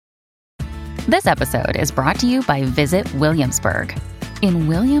This episode is brought to you by Visit Williamsburg. In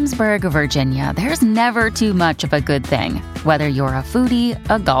Williamsburg, Virginia, there's never too much of a good thing. Whether you're a foodie,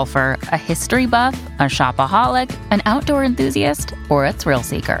 a golfer, a history buff, a shopaholic, an outdoor enthusiast, or a thrill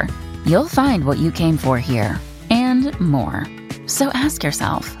seeker, you'll find what you came for here and more. So ask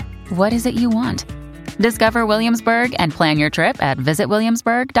yourself, what is it you want? Discover Williamsburg and plan your trip at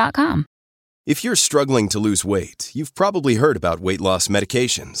visitwilliamsburg.com. If you're struggling to lose weight, you've probably heard about weight loss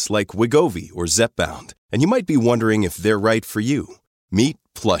medications like Wegovy or Zepbound, and you might be wondering if they're right for you. Meet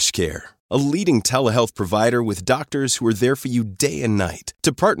PlushCare, a leading telehealth provider with doctors who are there for you day and night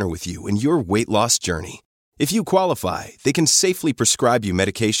to partner with you in your weight loss journey. If you qualify, they can safely prescribe you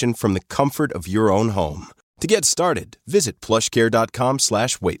medication from the comfort of your own home. To get started, visit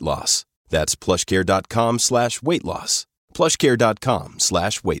plushcare.com/weightloss. That's plushcare.com/weightloss.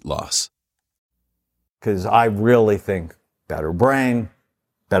 plushcare.com/weightloss. Because I really think better brain,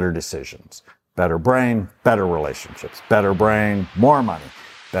 better decisions. Better brain, better relationships. Better brain, more money.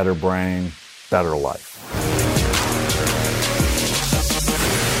 Better brain, better life.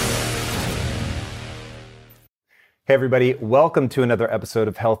 Hey everybody, welcome to another episode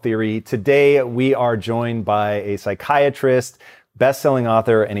of Health Theory. Today we are joined by a psychiatrist, best-selling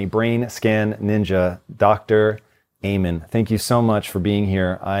author, and a brain scan ninja, Dr. Amen. Thank you so much for being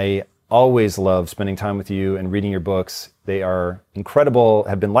here. I always love spending time with you and reading your books. They are incredible,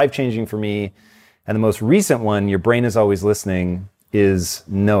 have been life-changing for me. And the most recent one, Your Brain is Always Listening, is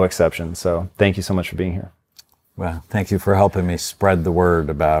no exception. So thank you so much for being here. Well, thank you for helping me spread the word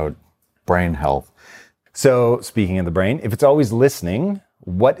about brain health. So speaking of the brain, if it's always listening,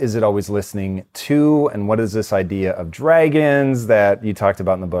 what is it always listening to? And what is this idea of dragons that you talked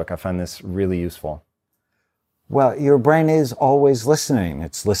about in the book? I find this really useful. Well, your brain is always listening.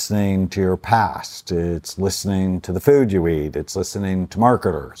 It's listening to your past. It's listening to the food you eat. It's listening to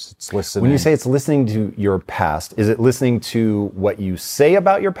marketers. It's listening. When you say it's listening to your past, is it listening to what you say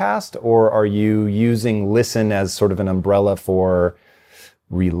about your past, or are you using listen as sort of an umbrella for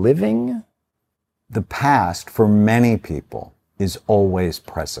reliving? The past, for many people, is always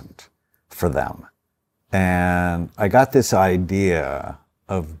present for them. And I got this idea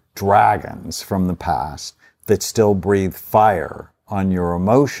of dragons from the past that still breathe fire on your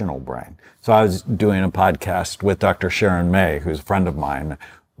emotional brain. So I was doing a podcast with Dr. Sharon May, who's a friend of mine,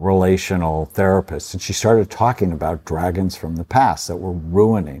 relational therapist, and she started talking about dragons from the past that were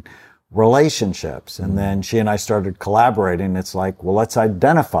ruining relationships. And then she and I started collaborating. It's like, well, let's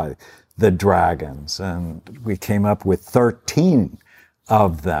identify the dragons. And we came up with 13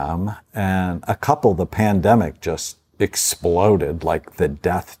 of them, and a couple, the pandemic just exploded, like the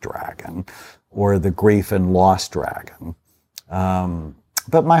death dragon or the grief and loss dragon.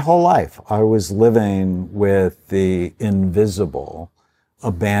 But my whole life, I was living with the invisible,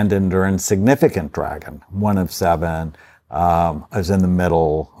 abandoned or insignificant dragon, one of 7. I was in the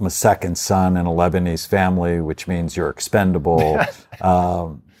middle. I'm a second son in a Lebanese family, which means you're expendable,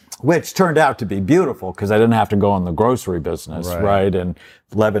 which turned out to be beautiful because I didn't have to go in the grocery business, right? And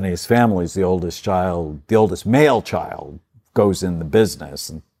Lebanese families, the oldest male child goes in the business.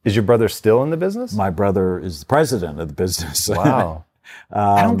 And is your brother still in the business? My brother is the president of the business. Wow.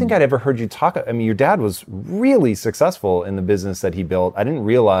 I don't think I'd ever heard you talk. I mean, your dad was really successful in the business that he built. I didn't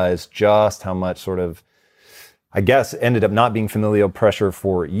realize just how much sort of, I guess, ended up not being familial pressure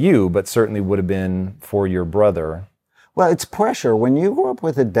for you, but certainly would have been for your brother. Well, it's pressure. When you grow up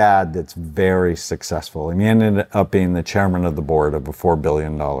with a dad that's very successful, and he ended up being the chairman of the board of a $4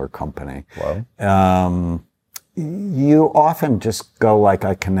 billion company. Wow. You often just go like,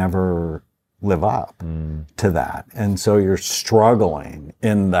 I can never live up to that. And so you're struggling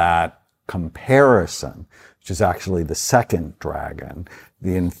in that comparison, which is actually the second dragon,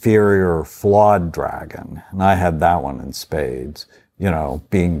 the inferior, flawed dragon. And I had that one in spades,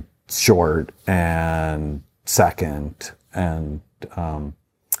 being short and second. And,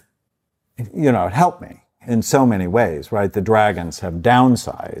 it helped me in so many ways, right? The dragons have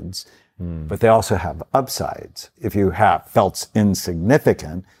downsides, but they also have upsides. If you have felt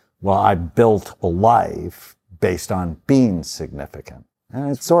insignificant, well, I built a life based on being significant.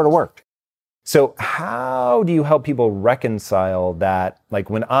 And it sort of worked. So how do you help people reconcile that? Like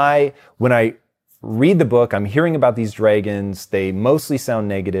when I read the book, I'm hearing about these dragons. They mostly sound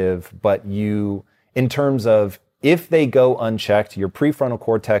negative, but in terms of if they go unchecked, your prefrontal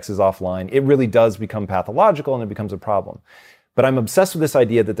cortex is offline, it really does become pathological and it becomes a problem. But I'm obsessed with this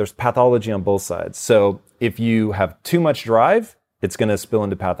idea that there's pathology on both sides. So if you have too much drive, it's going to spill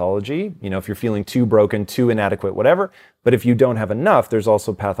into pathology. If you're feeling too broken, too inadequate, whatever. But if you don't have enough, there's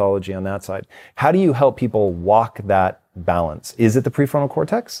also pathology on that side. How do you help people walk that balance? Is it the prefrontal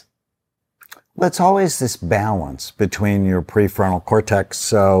cortex? It's always this balance between your prefrontal cortex.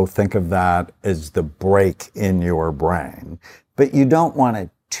 So think of that as the brake in your brain. But you don't want it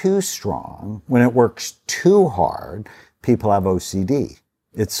too strong. When it works too hard, people have OCD.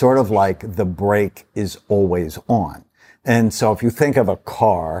 It's sort of like the brake is always on. And so if you think of a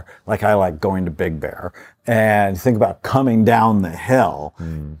car, like I like going to Big Bear, and think about coming down the hill,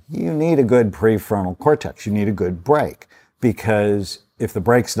 you need a good prefrontal cortex. You need a good brake, because if the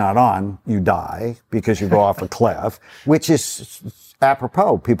brake's not on, you die because you go off a cliff, which is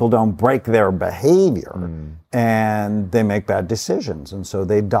apropos. People don't brake their behavior and they make bad decisions, and so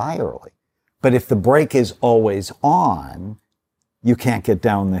they die early. But if the brake is always on, you can't get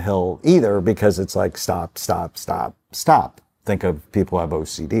down the hill either, because it's like stop, stop, stop, stop. Think of people who have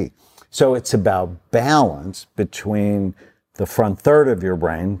OCD. So it's about balance between the front third of your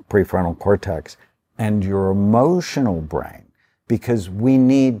brain, prefrontal cortex, and your emotional brain, because we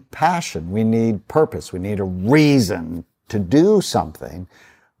need passion, we need purpose, we need a reason to do something.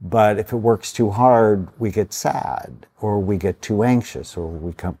 But if it works too hard, we get sad, or we get too anxious, or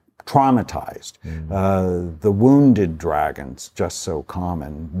we become traumatized. The wounded dragon's just so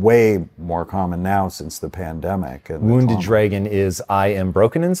common, way more common now since the pandemic. And wounded dragon is I am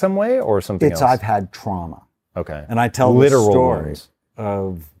broken in some way, or something else? It's I've had trauma. Okay. And I tell literal the story ones.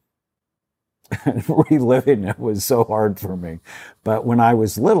 of reliving it was so hard for me. But when I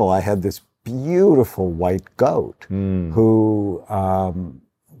was little, I had this beautiful white goat who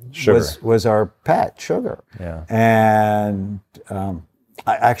Sugar. was our pet, Sugar. Yeah. And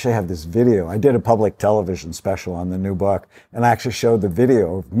I actually have this video. I did a public television special on the new book, and I actually showed the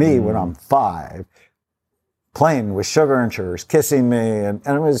video of me when I'm 5 playing with Sugar, and Sugar's kissing me, and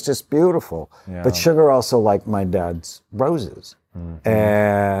it was just beautiful. Yeah. But Sugar also liked my dad's roses.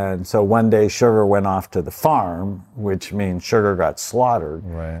 And so one day Sugar went off to the farm, which means Sugar got slaughtered.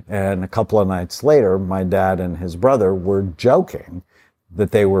 Right. And a couple of nights later, my dad and his brother were joking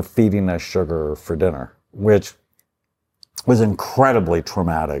that they were feeding us Sugar for dinner, which was incredibly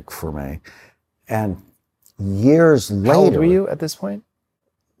traumatic for me. And years later... How old were you at this point?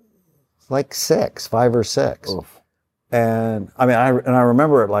 Like 5 or 6. Oof. And I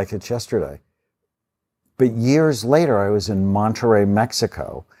remember it like it's yesterday. But years later, I was in Monterrey,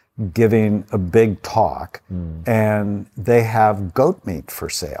 Mexico, giving a big talk, and they have goat meat for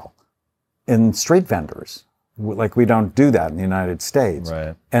sale in street vendors. Like, we don't do that in the United States.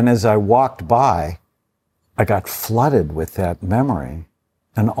 Right. And as I walked by, I got flooded with that memory.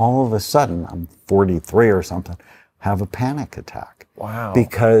 And all of a sudden, I'm 43 or something, have a panic attack. Wow.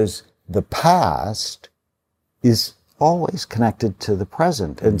 Because the past is always connected to the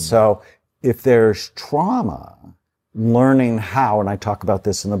present. And so if there's trauma, learning how, and I talk about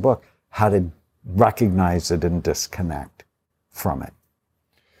this in the book, how to recognize it and disconnect from it.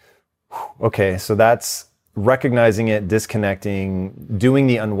 Okay, so that's recognizing it, disconnecting, doing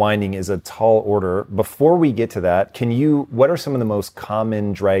the unwinding is a tall order. Before we get to that, what are some of the most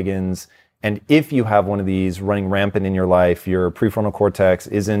common dragons? And if you have one of these running rampant in your life, your prefrontal cortex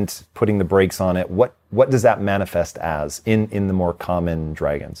isn't putting the brakes on it, what does that manifest as in the more common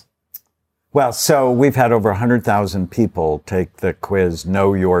dragons? Well, so we've had over 100,000 people take the quiz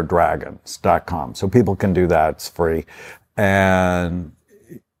knowyourdragons.com. So people can do that. It's free. And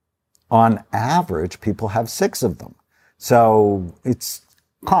on average, people have 6 of them. So it's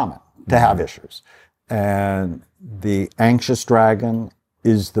common to have issues. And the anxious dragon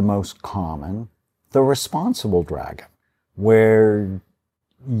is the most common. The responsible dragon, where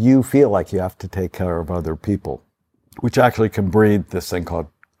you feel like you have to take care of other people, which actually can breed this thing called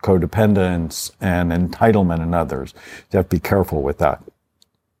codependence and entitlement in others. You have to be careful with that.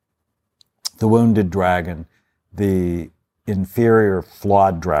 The wounded dragon, the inferior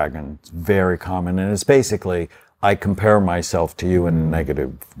flawed dragon, it's very common, and it's basically, I compare myself to you in a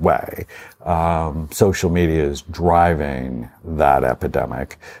negative way. Social media is driving that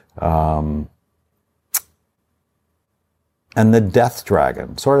epidemic. And the death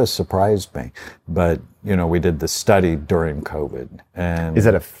dragon sort of surprised me, but we did the study during COVID, and is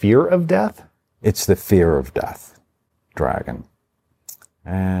that a fear of death? It's the fear of death dragon.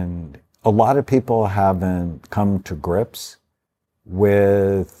 And a lot of people haven't come to grips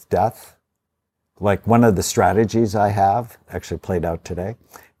with death. Like, one of the strategies I have, actually played out today,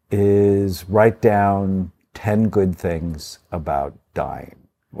 is write down 10 good things about dying.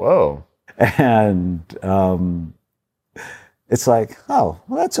 Whoa. And it's like, oh,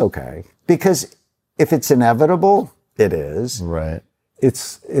 well, that's okay. Because if it's inevitable, it is. Right.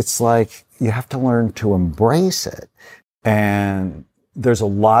 It's like you have to learn to embrace it. And there's a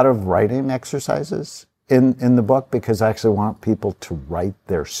lot of writing exercises in the book, because I actually want people to write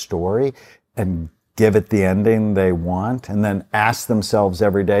their story. and give it the ending they want, and then ask themselves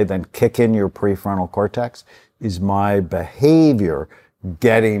every day, then kick in your prefrontal cortex, is my behavior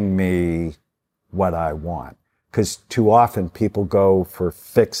getting me what I want? Because too often people go for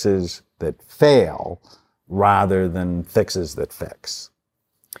fixes that fail rather than fixes that fix.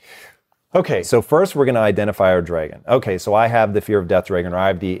 Okay, so first we're going to identify our dragon. Okay, so I have the fear of death dragon, or I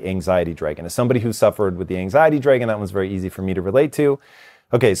have the anxiety dragon. As somebody who suffered with the anxiety dragon, that one's very easy for me to relate to.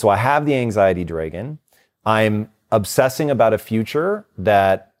 Okay, so I have the anxiety dragon. I'm obsessing about a future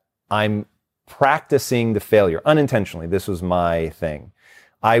that I'm practicing the failure unintentionally. This was my thing.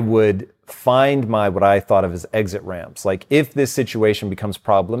 I would find what I thought of as exit ramps. Like, if this situation becomes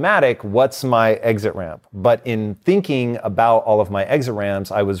problematic, what's my exit ramp? But in thinking about all of my exit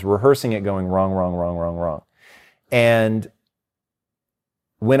ramps, I was rehearsing it going wrong, wrong, wrong, wrong, wrong. And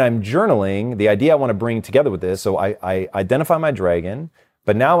when I'm journaling, the idea I want to bring together with this, so I identify my dragon,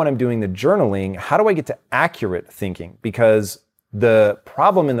 but now when I'm doing the journaling, how do I get to accurate thinking? Because the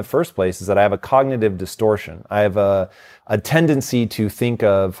problem in the first place is that I have a cognitive distortion. I have a tendency to think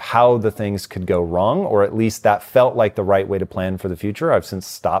of how the things could go wrong, or at least that felt like the right way to plan for the future. I've since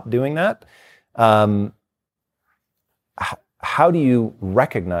stopped doing that. How do you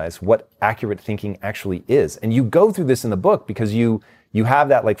recognize what accurate thinking actually is? And you go through this in the book because you have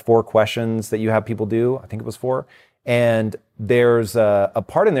that like 4 questions that you have people do. I think it was 4. And there's a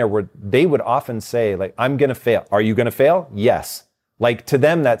part in there where they would often say, like, I'm going to fail. Are you going to fail? Yes. Like, to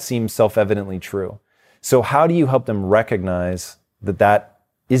them, that seems self-evidently true. So how do you help them recognize that that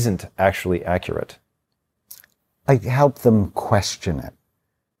isn't actually accurate? I help them question it.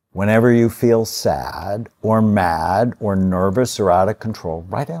 Whenever you feel sad or mad or nervous or out of control,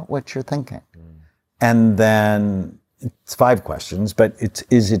 write out what you're thinking. And then it's 5 questions, but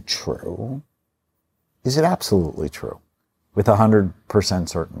is it true? Is it absolutely true? With 100%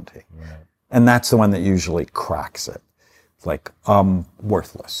 certainty. Right. And that's the one that usually cracks it. It's like,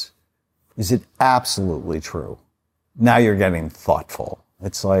 worthless. Is it absolutely true? Now you're getting thoughtful.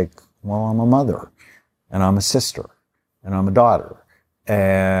 It's like, well, I'm a mother, and I'm a sister, and I'm a daughter.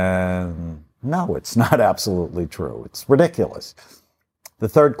 And no, it's not absolutely true. It's ridiculous. The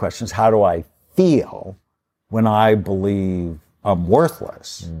third question is, how do I feel when I believe I'm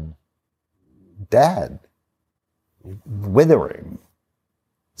worthless? Dead, withering,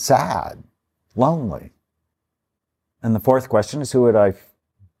 sad, lonely. And the fourth question is, who would I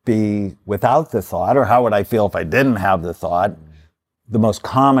be without the thought, or how would I feel if I didn't have the thought? The most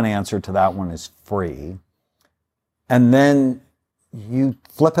common answer to that one is free. And then you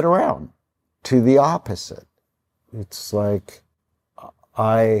flip it around to the opposite. It's like,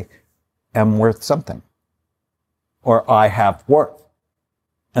 I am worth something, or I have worth.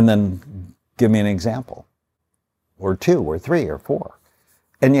 And then give me an example, or 2, or 3, or 4.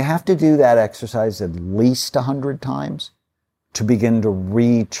 And you have to do that exercise at least 100 times to begin to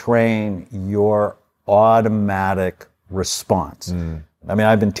retrain your automatic response. I mean,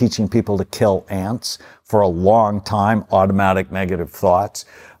 I've been teaching people to kill ants for a long time, automatic negative thoughts,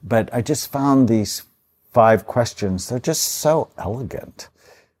 but I just found these 5 questions, they're just so elegant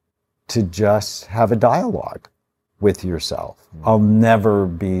to just have a dialogue with yourself. I'll never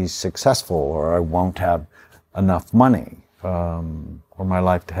be successful, or I won't have enough money, or my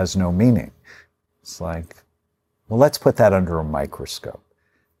life has no meaning. It's like, well, let's put that under a microscope.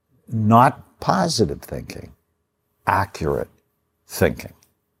 Not positive thinking, accurate thinking.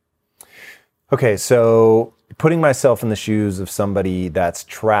 Okay, so putting myself in the shoes of somebody that's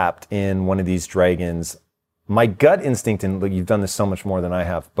trapped in one of these dragons, my gut instinct, and you've done this so much more than I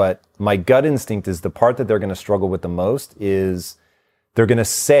have, but my gut instinct is the part that they're going to struggle with the most is they're going to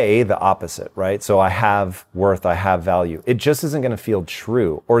say the opposite, right? So I have worth, I have value. It just isn't going to feel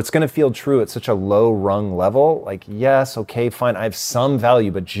true, or it's going to feel true at such a low rung level. Like, yes, okay, fine, I have some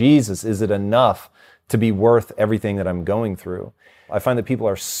value, but Jesus, is it enough to be worth everything that I'm going through? I find that people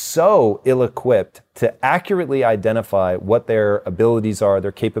are so ill-equipped to accurately identify what their abilities are,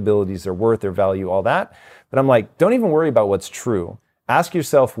 their capabilities, their worth, their value, all that. But I'm like, don't even worry about what's true. Ask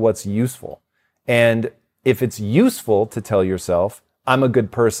yourself what's useful. And if it's useful to tell yourself, I'm a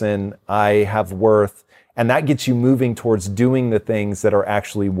good person, I have worth, and that gets you moving towards doing the things that are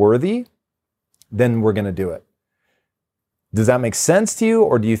actually worthy, then we're going to do it. Does that make sense to you,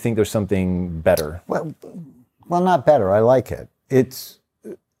 or do you think there's something better? Well, not better. I like it. It's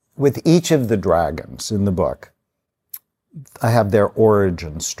with each of the dragons in the book, I have their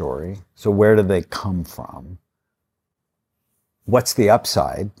origin story. So where do they come from? What's the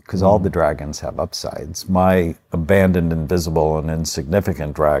upside? Because all the dragons have upsides. My abandoned, invisible, and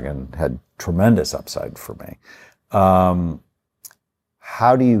insignificant dragon had tremendous upside for me.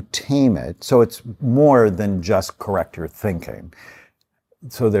 how do you tame it? So it's more than just correct your thinking.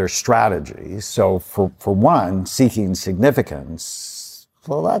 So there's strategies. So for one, seeking significance,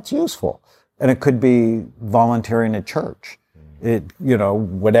 well, that's useful. And it could be volunteering at church.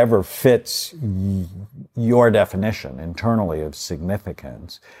 Whatever fits your definition internally of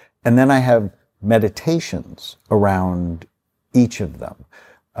significance. And then I have meditations around each of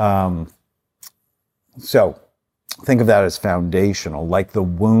them. So think of that as foundational, like the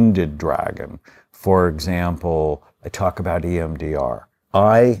wounded dragon. For example, I talk about EMDR.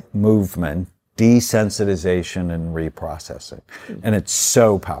 Eye movement, desensitization, and reprocessing. And it's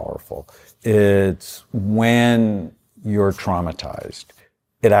so powerful. It's when you're traumatized,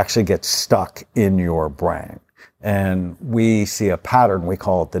 it actually gets stuck in your brain. And we see a pattern, we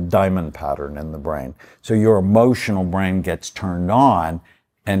call it the diamond pattern in the brain. So your emotional brain gets turned on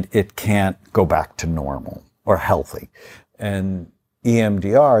and it can't go back to normal or healthy. And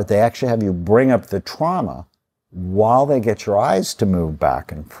EMDR, they actually have you bring up the trauma while they get your eyes to move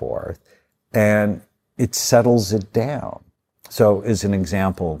back and forth, and it settles it down. So as an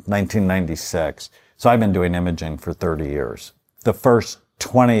example, 1996, so I've been doing imaging for 30 years. The first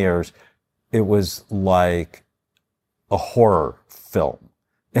 20 years, it was like a horror film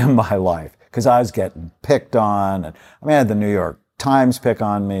in my life because I was getting picked on. And I had the New York Times pick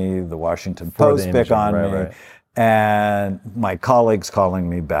on me, the Washington Post pick on me. Right. And my colleagues calling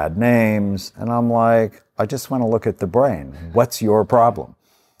me bad names. And I'm like, I just want to look at the brain. What's your problem?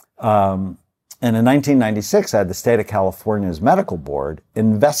 And in 1996, I had the state of California's medical board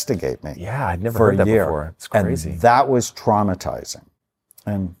investigate me. Yeah, I'd never heard that before. It's crazy. And that was traumatizing.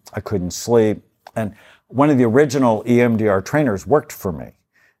 And I couldn't sleep. And one of the original EMDR trainers worked for me.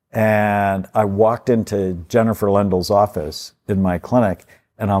 And I walked into Jennifer Lendel's office in my clinic,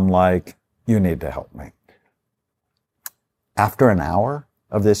 and I'm like, you need to help me. After an hour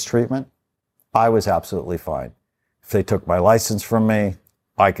of this treatment, I was absolutely fine. If they took my license from me,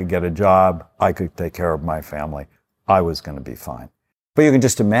 I could get a job, I could take care of my family, I was going to be fine. But you can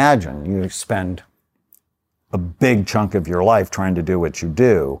just imagine, you spend a big chunk of your life trying to do what you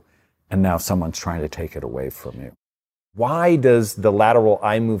do, and now someone's trying to take it away from you. Why does the lateral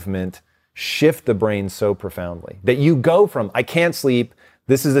eye movement shift the brain so profoundly? That you go from, I can't sleep,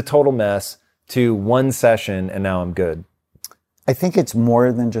 this is a total mess, to one session and now I'm good. I think it's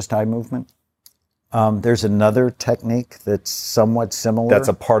more than just eye movement. There's another technique that's somewhat similar. That's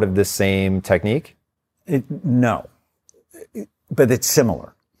a part of the same technique? No, but it's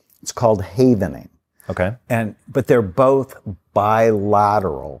similar. It's called havening. Okay. But they're both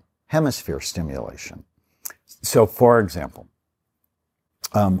bilateral hemisphere stimulation. So, for example,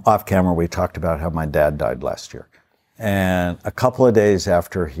 off camera, we talked about how my dad died last year. And a couple of days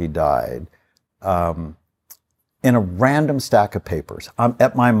after he died, in a random stack of papers, I'm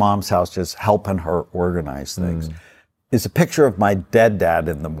at my mom's house just helping her organize things, is a picture of my dead dad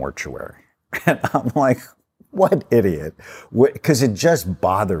in the mortuary. And I'm like, what idiot? Because it just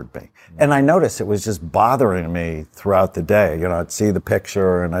bothered me. And I noticed it was just bothering me throughout the day. I'd see the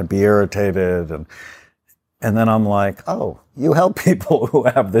picture and I'd be irritated. And then I'm like, oh, you help people who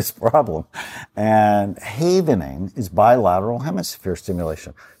have this problem. And havening is bilateral hemisphere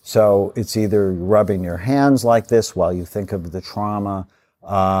stimulation. So it's either rubbing your hands like this while you think of the trauma,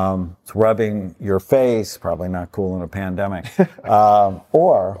 it's rubbing your face, probably not cool in a pandemic,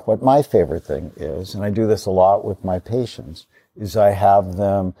 or what my favorite thing is, and I do this a lot with my patients, is I have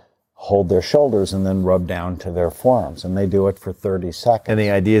them hold their shoulders and then rub down to their forearms, and they do it for 30 seconds. And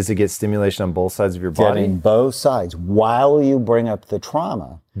the idea is to get stimulation on both sides of your body? Getting both sides while you bring up the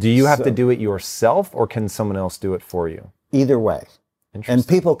trauma. Do you have to do it yourself, or can someone else do it for you? Either way. And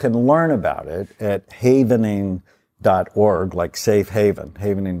people can learn about it at havening.org, like safe haven,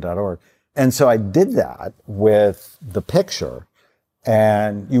 havening.org. And so I did that with the picture,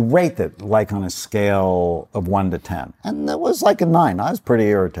 and you rate it like on a scale of 1 to 10. And it was like a 9. I was pretty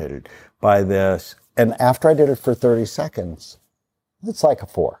irritated by this. And after I did it for 30 seconds, it's like a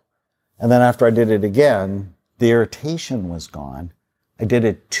 4. And then after I did it again, the irritation was gone. I did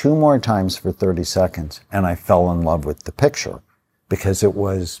it 2 more times for 30 seconds, and I fell in love with the picture because it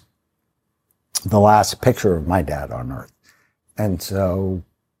was the last picture of my dad on earth. And so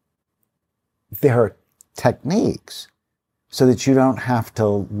there are techniques so that you don't have to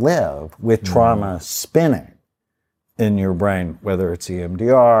live with trauma spinning in your brain, whether it's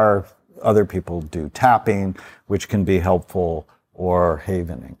EMDR, other people do tapping, which can be helpful, or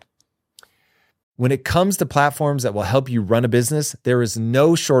havening. When it comes to platforms that will help you run a business, there is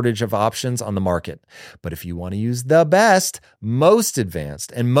no shortage of options on the market. But if you want to use the best, most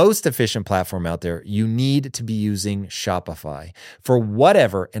advanced, and most efficient platform out there, you need to be using Shopify. For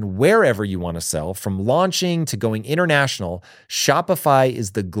whatever and wherever you want to sell, from launching to going international, Shopify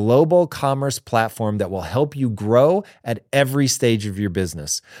is the global commerce platform that will help you grow at every stage of your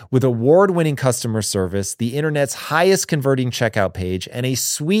business. With award-winning customer service, the internet's highest converting checkout page, and a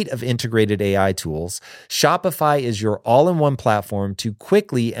suite of integrated AI tools, Shopify is your all-in-one platform to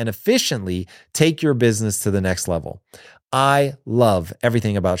quickly and efficiently take your business to the next level. I love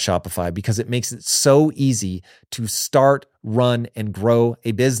everything about Shopify because it makes it so easy to start, run, and grow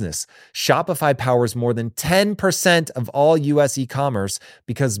a business. Shopify powers more than 10% of all US e-commerce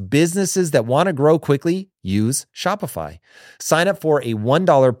because businesses that want to grow quickly use Shopify. Sign up for a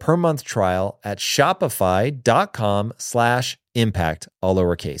 $1 per month trial at shopify.com/impact, all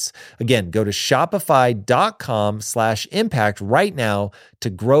lowercase. Again, go to shopify.com/impact right now to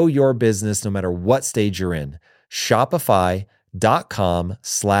grow your business no matter what stage you're in.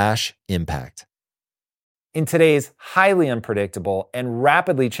 Shopify.com/impact. In today's highly unpredictable and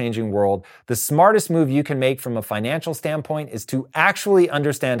rapidly changing world, the smartest move you can make from a financial standpoint is to actually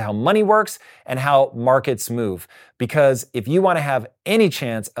understand how money works and how markets move. Because if you want to have any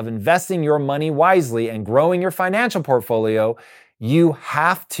chance of investing your money wisely and growing your financial portfolio, you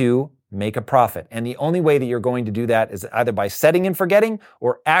have to make a profit. And the only way that you're going to do that is either by setting and forgetting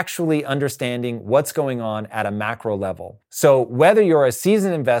or actually understanding what's going on at a macro level. So whether you're a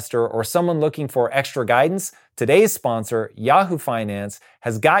seasoned investor or someone looking for extra guidance, today's sponsor, Yahoo Finance,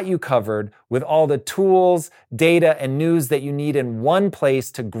 has got you covered with all the tools, data, and news that you need in one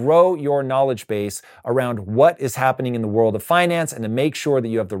place to grow your knowledge base around what is happening in the world of finance and to make sure that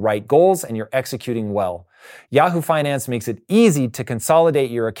you have the right goals and you're executing well. Yahoo Finance makes it easy to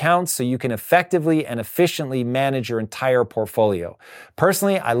consolidate your accounts so you can effectively and efficiently manage your entire portfolio.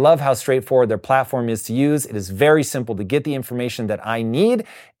 Personally, I love how straightforward their platform is to use. It is very simple to get the information that I need,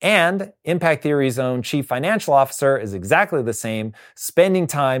 and Impact Theory's own chief financial officer is exactly the same, spending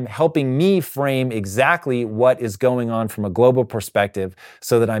time helping me frame exactly what is going on from a global perspective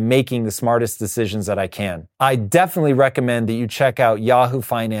so that I'm making the smartest decisions that I can. I definitely recommend that you check out Yahoo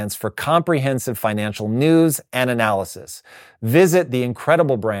Finance for comprehensive financial news and analysis. Visit the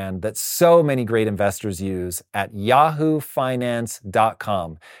incredible brand that so many great investors use at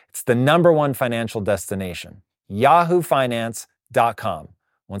yahoofinance.com. It's the #1 financial destination. yahoofinance.com.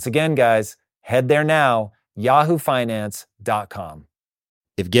 Once again, guys, head there now, yahoofinance.com.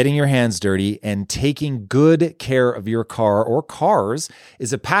 If getting your hands dirty and taking good care of your car or cars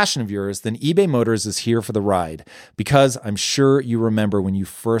is a passion of yours, then eBay Motors is here for the ride. Because I'm sure you remember when you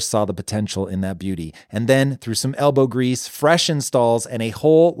first saw the potential in that beauty. And then through some elbow grease, fresh installs, and a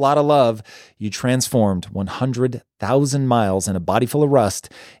whole lot of love, you transformed 100,000 miles and a body full of rust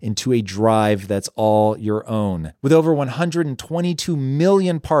into a drive that's all your own. With over 122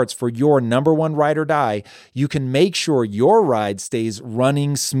 million parts for your #1 ride or die, you can make sure your ride stays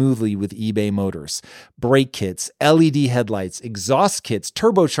running smoothly with eBay Motors. Brake kits, LED headlights, exhaust kits,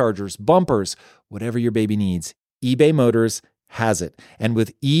 turbochargers, bumpers, whatever your baby needs, eBay Motors has it. And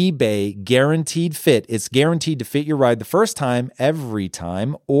with eBay Guaranteed Fit, it's guaranteed to fit your ride the first time, every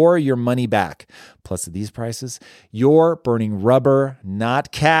time, or your money back. Plus, at these prices, you're burning rubber,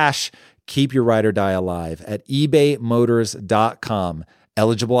 not cash. Keep your ride or die alive at ebaymotors.com.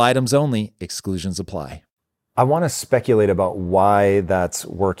 Eligible items only. Exclusions apply. I want to speculate about why that's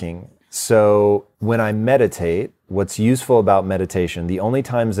working. So when I meditate, what's useful about meditation, the only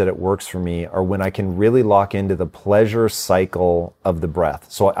times that it works for me are when I can really lock into the pleasure cycle of the breath.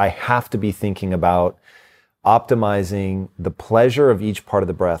 So I have to be thinking about optimizing the pleasure of each part of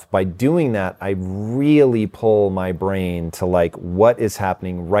the breath. By doing that, I really pull my brain to like what is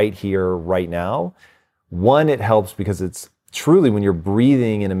happening right here, right now. One, it helps because it's truly when you're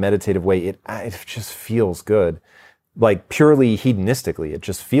breathing in a meditative way, it just feels good. Like purely hedonistically, it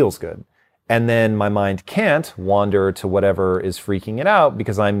just feels good. And then my mind can't wander to whatever is freaking it out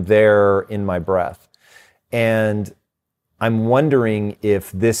because I'm there in my breath. And I'm wondering if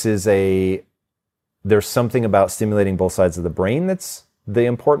this is there's something about stimulating both sides of the brain that's the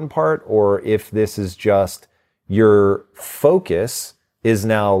important part, or if this is just your focus is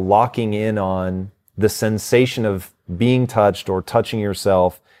now locking in on the sensation of being touched or touching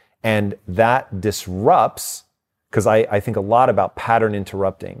yourself, and that disrupts, because I think a lot about pattern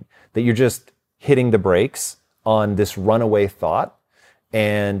interrupting, that you're just hitting the brakes on this runaway thought,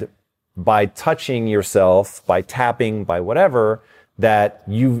 and by touching yourself, by tapping, by whatever, that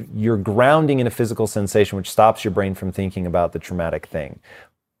you're grounding in a physical sensation which stops your brain from thinking about the traumatic thing.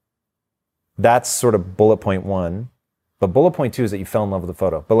 that's sort of bullet point 1. But bullet point 2 is that you fell in love with the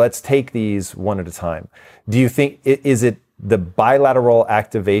photo. But let's take these one at a time. Do you think, is it the bilateral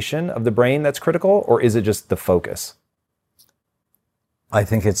activation of the brain that's critical, or is it just the focus? I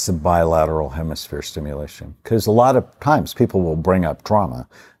think it's the bilateral hemisphere stimulation, because a lot of times people will bring up trauma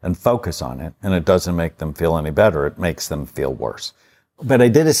and focus on it, and it doesn't make them feel any better. It makes them feel worse. But I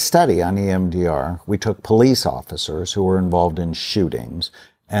did a study on EMDR. We took police officers who were involved in shootings,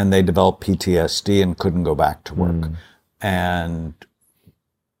 and they developed PTSD and couldn't go back to work. And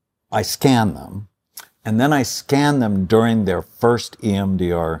I scanned them. And then I scanned them during their first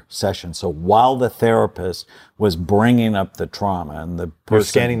EMDR session. So while the therapist was bringing up the trauma and the person... You're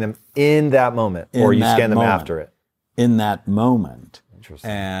scanning them in that moment, or you scan them after it? In that moment. Interesting.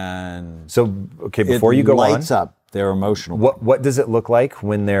 And so, okay, before you go on... It lights up their emotional... What does it look like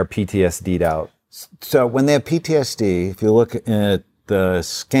when they're PTSD'd out? So when they have PTSD, if you look at the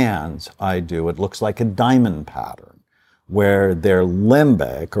scans I do, it looks like a diamond pattern, where their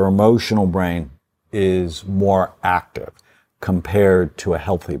limbic or emotional brain is more active compared to a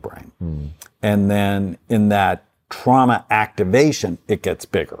healthy brain. And then in that trauma activation, it gets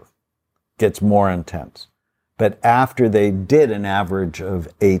bigger, gets more intense. But after they did an average of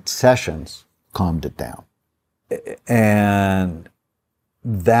 8 sessions, calmed it down. And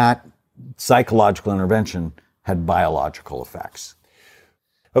that psychological intervention had biological effects.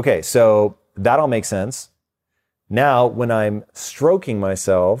 Okay, so that all makes sense. Now, when I'm stroking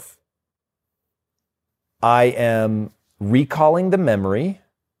myself, I am recalling the memory.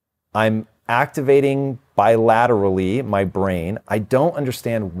 I'm activating bilaterally my brain. I don't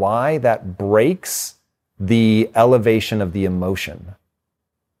understand why that breaks the elevation of the emotion.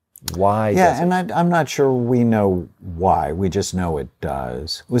 Why? Yeah, and I'm not sure we know why. We just know it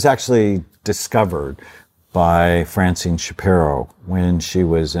does. It was actually discovered by Francine Shapiro when she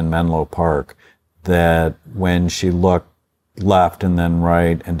was in Menlo Park, that when she looked left and then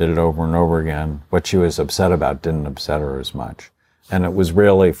right and did it over and over again, what she was upset about didn't upset her as much. And it was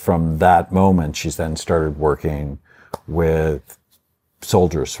really from that moment she then started working with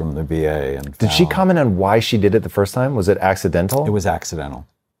soldiers from the VA. And did she comment on why she did it the first time? Was it accidental? It was accidental.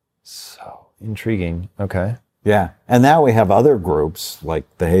 So intriguing. Okay. Yeah. And now we have other groups like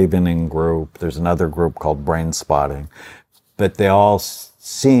the Havening group. There's another group called Brain Spotting, but they all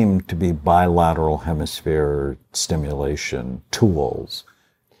seem to be bilateral hemisphere stimulation tools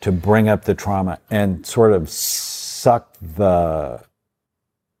to bring up the trauma and sort of suck the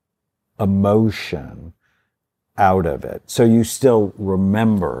emotion out of it. So you still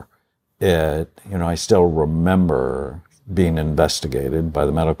remember it. You know, I still remember being investigated by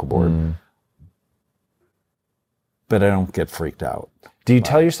the medical board, but I don't get freaked out. Do you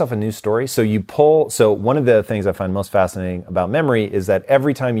tell yourself a new story? So one of the things I find most fascinating about memory is that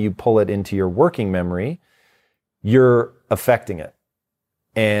every time you pull it into your working memory, you're affecting it.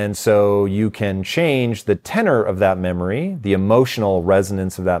 And so you can change the tenor of that memory, the emotional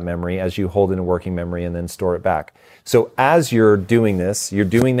resonance of that memory, as you hold in a working memory and then store it back. So as you're doing this, you're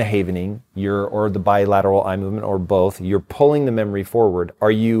doing the Havening, or the bilateral eye movement, or both, you're pulling the memory forward.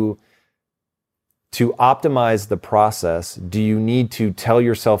 To optimize the process, do you need to tell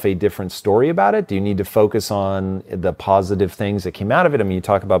yourself a different story about it? Do you need to focus on the positive things that came out of it? I mean, you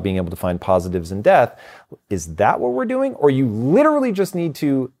talk about being able to find positives in death. Is that what we're doing? Or you literally just need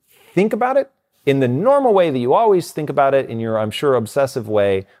to think about it in the normal way that you always think about it, in your, I'm sure, obsessive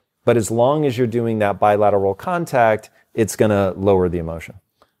way, but as long as you're doing that bilateral contact, it's gonna lower the emotion?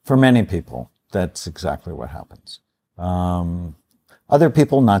 For many people, that's exactly what happens. Other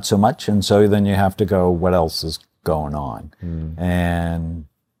people, not so much. And so then you have to go, what else is going on? And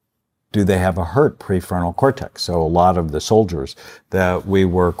do they have a hurt prefrontal cortex? So a lot of the soldiers that we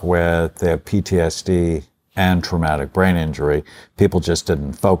work with, they have PTSD and traumatic brain injury. People just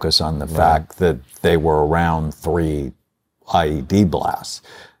didn't focus on the fact that they were around 3 IED blasts.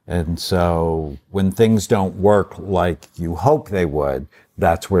 And so when things don't work like you hope they would,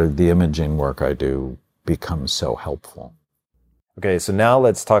 that's where the imaging work I do becomes so helpful. Okay, so now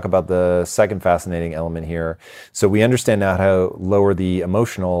let's talk about the second fascinating element here. So we understand now how to lower the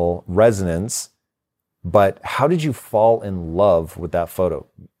emotional resonance, but how did you fall in love with that photo?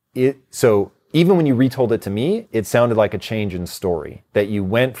 So even when you retold it to me, it sounded like a change in story, that you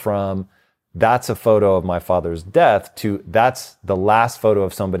went from, that's a photo of my father's death, to that's the last photo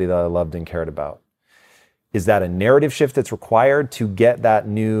of somebody that I loved and cared about. Is that a narrative shift that's required to get that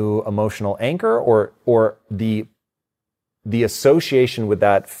new emotional anchor, or the association with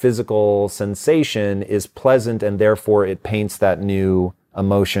that physical sensation is pleasant and therefore it paints that new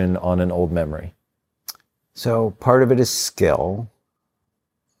emotion on an old memory? So part of it is skill.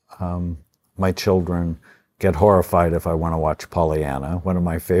 my children get horrified if I want to watch Pollyanna, one of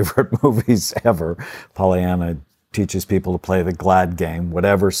my favorite movies ever. Pollyanna teaches people to play the glad game,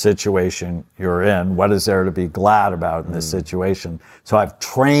 whatever situation you're in. What is there to be glad about in this situation? So I've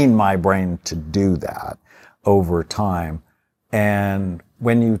trained my brain to do that over time. And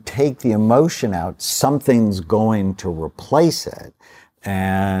when you take the emotion out, something's going to replace it.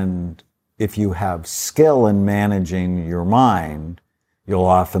 And if you have skill in managing your mind, you'll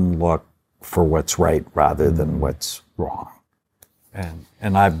often look for what's right rather than what's wrong.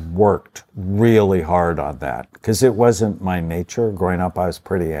 And I've worked really hard on that because it wasn't my nature. Growing up, I was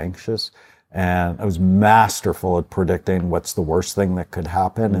pretty anxious, and I was masterful at predicting what's the worst thing that could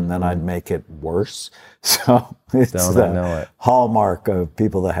happen, and then I'd make it worse. So it's the hallmark of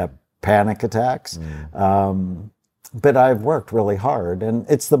people that have panic attacks. But I've worked really hard, and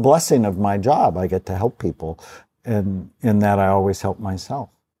it's the blessing of my job. I get to help people, and in that I always help myself.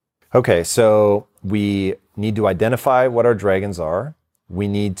 Okay, so we need to identify what our dragons are. We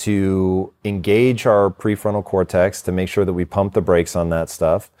need to engage our prefrontal cortex to make sure that we pump the brakes on that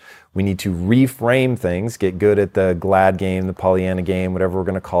stuff. We need to reframe things, get good at the glad game, the Pollyanna game, whatever we're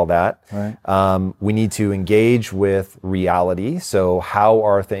going to call that. Right. We need to engage with reality. So how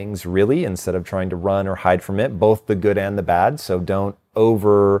are things really, instead of trying to run or hide from it, both the good and the bad. So don't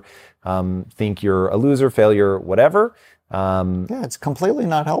over think you're a loser, failure, whatever. Yeah, it's completely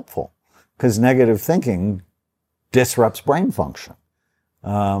not helpful because negative thinking disrupts brain function.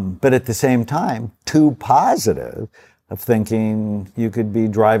 But at the same time, too positive of thinking you could be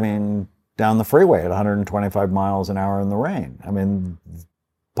driving down the freeway at 125 miles an hour in the rain. I mean,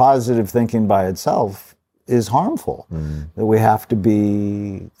 positive thinking by itself is harmful. That we have to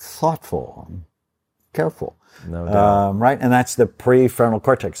be thoughtful and careful. No doubt. Right? And that's the prefrontal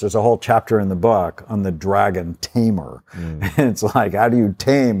cortex. There's a whole chapter in the book on the dragon tamer. It's like, how do you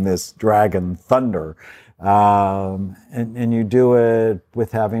tame this dragon thunder? And you do it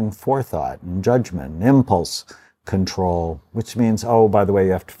with having forethought and judgment and impulse control, which means, oh, by the way,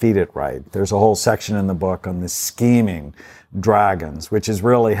 you have to feed it right. There's a whole section in the book on the scheming dragons, which is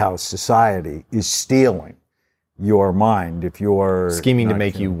really how society is stealing your mind. If you're scheming to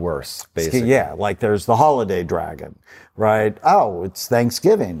make you worse, basically. Yeah, like there's the holiday dragon, right? Oh, it's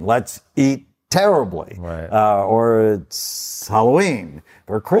Thanksgiving. Let's eat terribly. Right. Or it's Halloween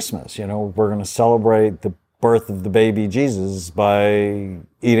or Christmas. You know, we're going to celebrate the birth of the baby Jesus by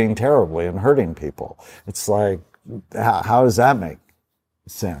eating terribly and hurting people. It's like, how does that make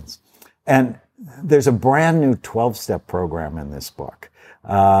sense? And there's a brand new 12-step program in this book.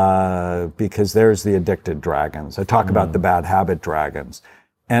 Because there's the addicted dragons. I talk about the bad habit dragons.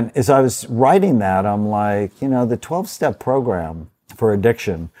 And as I was writing that, I'm like, you know, the 12-step program for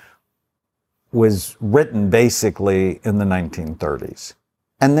addiction was written basically in the 1930s.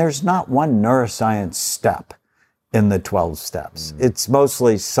 And there's not one neuroscience step in the 12 steps. It's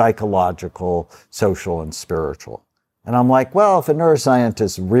mostly psychological, social, and spiritual. And I'm like, well, if a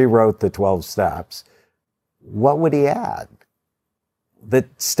neuroscientist rewrote the 12 steps, what would he add?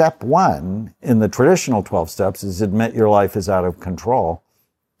 That step one in the traditional 12 steps is admit your life is out of control.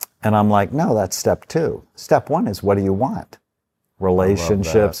 And I'm like, no, that's step two. Step one is, what do you want?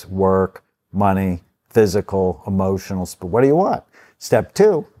 Relationships, work, money, physical, emotional. What do you want? Step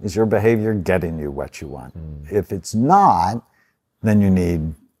two is your behavior getting you what you want. If it's not, then you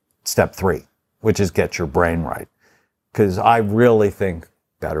need step three, which is get your brain right. Because I really think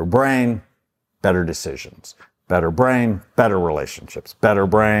better brain, better decisions. Better brain, better relationships. Better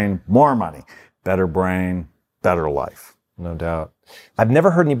brain, more money. Better brain, better life. No doubt. I've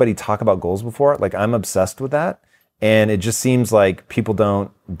never heard anybody talk about goals before. Like, I'm obsessed with that. And it just seems like people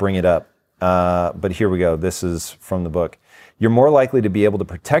don't bring it up. But here we go. This is from the book. You're more likely to be able to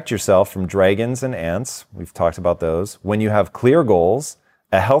protect yourself from dragons and ants. We've talked about those. When you have clear goals,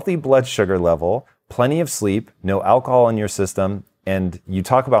 a healthy blood sugar level, plenty of sleep, no alcohol in your system, and you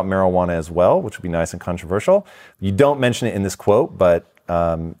talk about marijuana as well, which would be nice and controversial. You don't mention it in this quote, but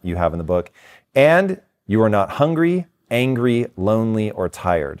you have in the book. And you are not hungry, angry, lonely, or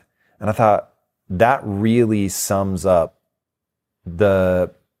tired. And I thought that really sums up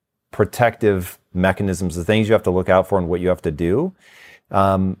the protective mechanisms, the things you have to look out for and what you have to do.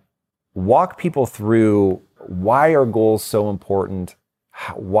 Walk people through, why are goals so important?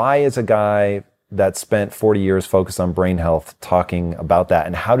 Why is a guy that spent 40 years focused on brain health talking about that?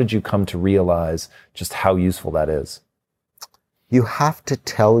 And how did you come to realize just how useful that is? You have to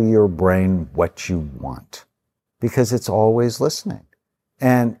tell your brain what you want because it's always listening.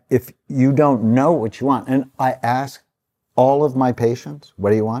 And if you don't know what you want, and I ask all of my patients, what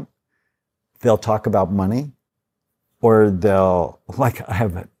do you want? They'll talk about money, or they'll, like, I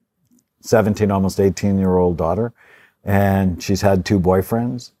have 17, almost 18-year-old daughter, and she's had 2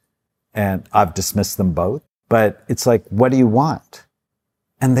 boyfriends, and I've dismissed them both. But it's like, what do you want?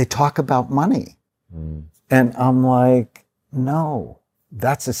 And they talk about money. And I'm like, no,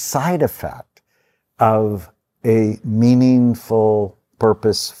 that's a side effect of a meaningful,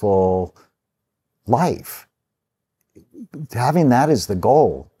 purposeful life. Having that as the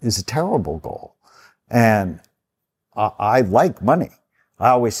goal is a terrible goal. And I like money. I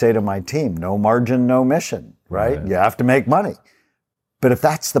always say to my team, no margin, no mission, right? You have to make money. But if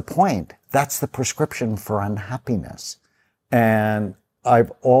that's the point, that's the prescription for unhappiness. And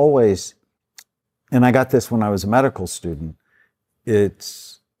I've always, and I got this when I was a medical student,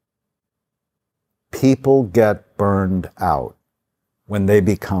 it's people get burned out when they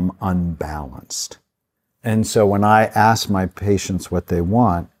become unbalanced. And so when I ask my patients what they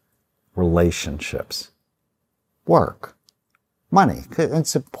want, relationships, work, money,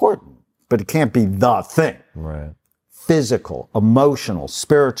 it's important, but it can't be the thing. Right. Physical, emotional,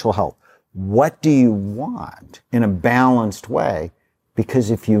 spiritual health. What do you want in a balanced way?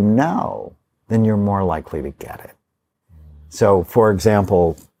 Because if you know, then you're more likely to get it. So, for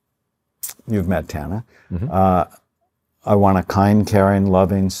example, you've met Tana. I want a kind, caring,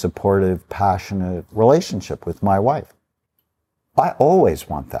 loving, supportive, passionate relationship with my wife. I always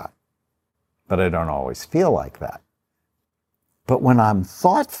want that, but I don't always feel like that. But when I'm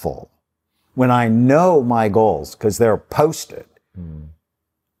thoughtful, when I know my goals, because they're posted,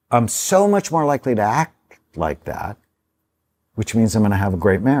 I'm so much more likely to act like that, which means I'm going to have a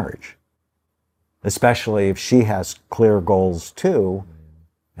great marriage. Especially if she has clear goals too,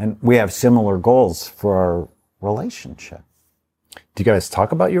 and we have similar goals for our relationship. Do you guys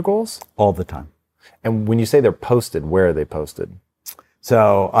talk about your goals? All the time. And when you say they're posted, where are they posted?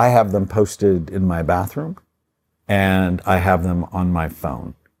 So I have them posted in my bathroom, and I have them on my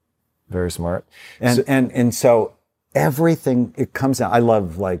phone. Very smart. And so everything, it comes out. I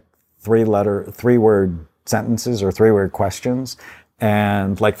love like 3-word sentences or 3-word questions.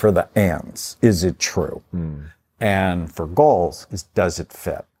 And like for the ands, is it true? And for goals, does it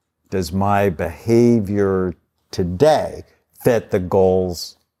fit? Does my behavior today fit the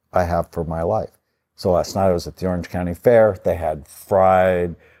goals I have for my life? So last night I was at the Orange County Fair. They had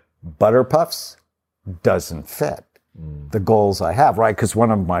fried butter puffs. Doesn't fit the goals I have, right? Because one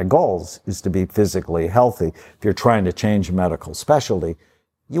of my goals is to be physically healthy. If you're trying to change a medical specialty,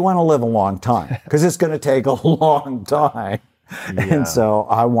 you want to live a long time because it's going to take a long time. Yeah. And so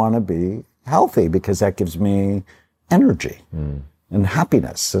I want to be healthy because that gives me energy and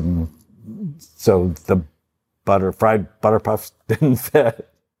happiness. And so the fried butter puffs didn't fit.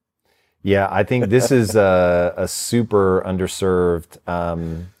 Yeah, I think this is a super underserved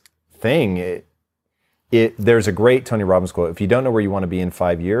thing. There's a great Tony Robbins quote: if you don't know where you want to be in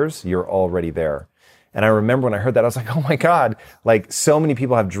 5 years, you're already there. And I remember when I heard that, I was like, oh my God, like so many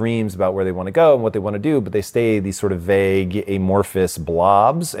people have dreams about where they want to go and what they want to do, but they stay these sort of vague, amorphous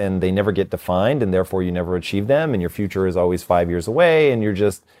blobs and they never get defined and therefore you never achieve them and your future is always 5 years away and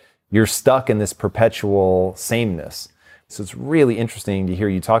you're stuck in this perpetual sameness. So it's really interesting to hear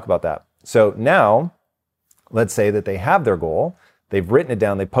you talk about that. So now, let's say that they have their goal, they've written it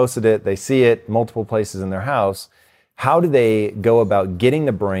down, they posted it, they see it multiple places in their house. How do they go about getting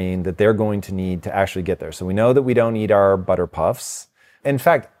the brain that they're going to need to actually get there? So we know that we don't eat our butter puffs. In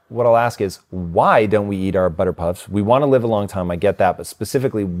fact, what I'll ask is, why don't we eat our butter puffs? We want to live a long time, I get that, but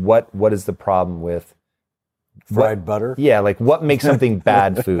specifically, what is the problem with fried butter? Yeah, like what makes something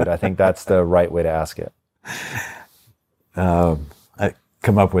bad food? I think that's the right way to ask it. I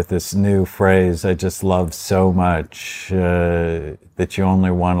come up with this new phrase I just love so much, that you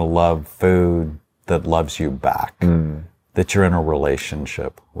only want to love food that loves you back, that you're in a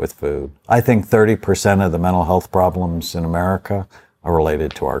relationship with food. I think 30% of the mental health problems in America are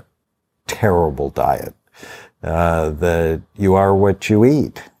related to our terrible diet, that you are what you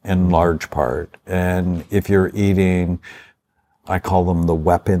eat in large part. And if you're eating, I call them the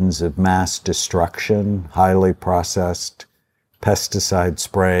weapons of mass destruction, highly processed, pesticide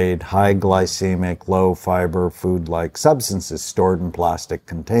sprayed, high glycemic, low fiber food-like substances stored in plastic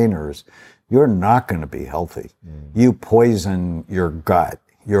containers, you're not going to be healthy. You poison your gut.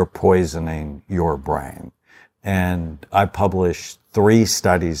 You're poisoning your brain. And I published 3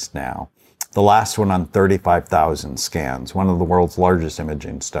 studies now. The last one on 35,000 scans, one of the world's largest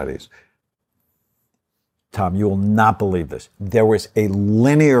imaging studies. Tom, you will not believe this. There was a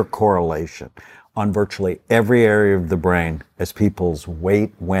linear correlation on virtually every area of the brain as people's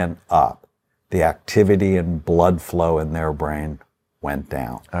weight went up. The activity and blood flow in their brain went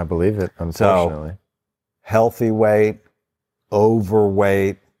down. I believe it, unfortunately. So, healthy weight,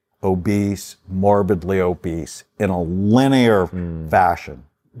 overweight, obese, morbidly obese in a linear fashion.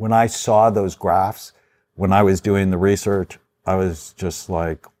 When I saw those graphs, when I was doing the research, I was just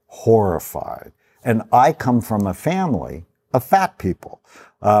like horrified. And I come from a family of fat people.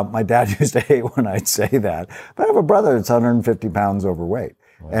 My dad used to hate when I'd say that. But I have a brother that's 150 pounds overweight.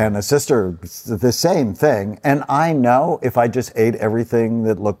 Wow. And a sister, the same thing. And I know if I just ate everything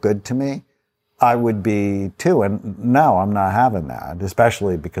that looked good to me, I would be too. And no, I'm not having that,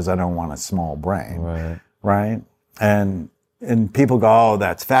 especially because I don't want a small brain. Right? And people go, oh,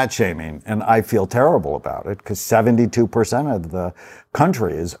 that's fat shaming. And I feel terrible about it because 72% of the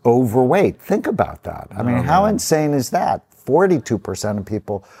country is overweight. Think about that. I mean, how insane is that? 42% of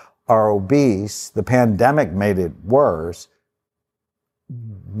people are obese. The pandemic made it worse.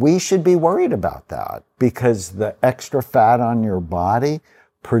 We should be worried about that because the extra fat on your body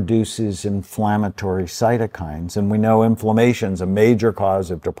produces inflammatory cytokines. And we know inflammation is a major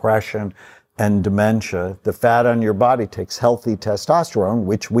cause of depression and dementia. The fat on your body takes healthy testosterone,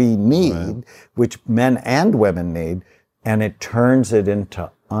 which we need, which men and women need, and it turns it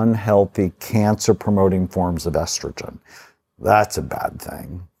into unhealthy cancer-promoting forms of estrogen. That's a bad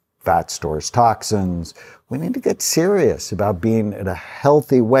thing. Fat stores toxins. We need to get serious about being at a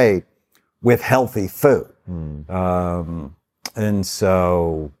healthy weight with healthy food. And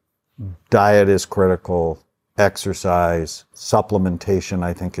so diet is critical. Exercise, supplementation,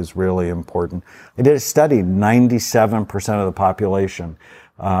 I think, is really important. I did a study, 97% of the population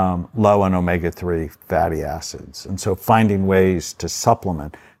low in omega-3 fatty acids. And so finding ways to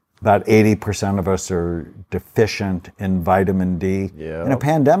supplement. About 80% of us are deficient in vitamin D. Yep. In a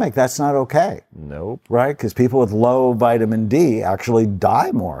pandemic, that's not okay. Nope. Right? Because people with low vitamin D actually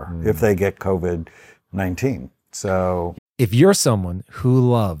die more if they get COVID-19. So if you're someone who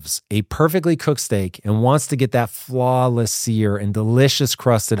loves a perfectly cooked steak and wants to get that flawless sear and delicious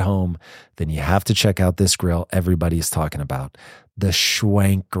crust at home, then you have to check out this grill everybody's talking about, the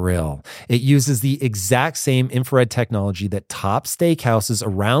Schwenk Grill. It uses the exact same infrared technology that top steakhouses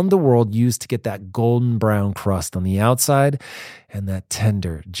around the world use to get that golden brown crust on the outside and that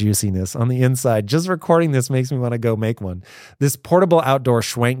tender juiciness on the inside. Just recording this makes me want to go make one. This portable outdoor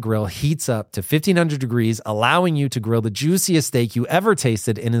Schwenk Grill heats up to 1,500 degrees, allowing you to grill the juiciest steak you ever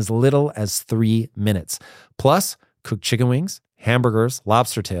tasted in as little as 3 minutes. Plus, cook chicken wings, hamburgers,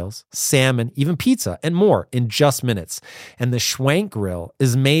 lobster tails, salmon, even pizza, and more in just minutes. And the Schwenk Grill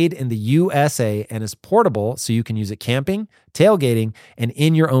is made in the USA and is portable so you can use it camping, tailgating, and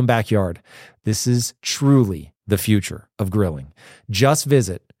in your own backyard. This is truly the future of grilling. Just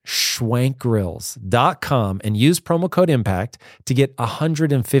visit schwenkgrills.com and use promo code IMPACT to get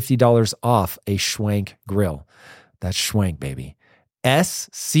 $150 off a Schwenk Grill. That's Schwenk, baby.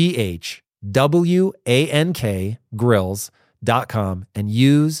 SCHWANK grills.com and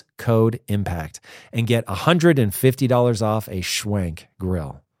use code IMPACT and get $150 off a Schwenk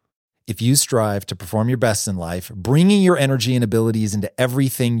Grill. If you strive to perform your best in life, bringing your energy and abilities into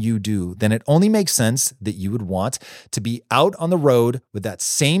everything you do, then it only makes sense that you would want to be out on the road with that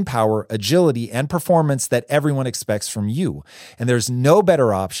same power, agility, and performance that everyone expects from you. And there's no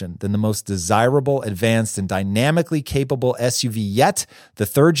better option than the most desirable, advanced, and dynamically capable SUV yet, the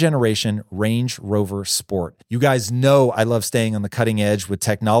third generation Range Rover Sport. You guys know I love staying on the cutting edge with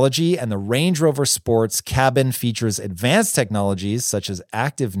technology, and the Range Rover Sport's cabin features advanced technologies such as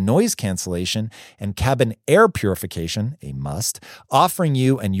active noise cancellation and cabin air purification, a must, offering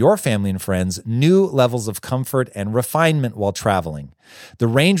you and your family and friends new levels of comfort and refinement while traveling. The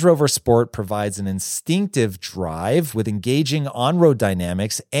Range Rover Sport provides an instinctive drive with engaging on-road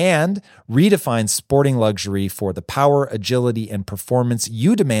dynamics and redefines sporting luxury for the power, agility, and performance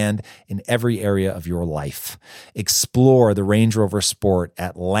you demand in every area of your life. Explore the Range Rover Sport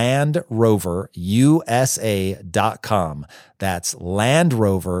at LandRoverUSA.com. That's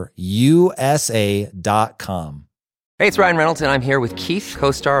LandRoverUSA.com. Hey, it's Ryan Reynolds, and I'm here with Keith,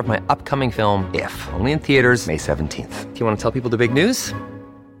 co-star of my upcoming film, If, only in theaters May 17th. Do you want to tell people the big news?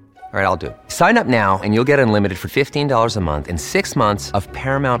 All right, I'll do it. Sign up now and you'll get unlimited for $15 a month and 6 months of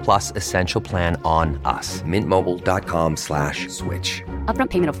Paramount Plus Essential Plan on us. MintMobile.com/switch. Upfront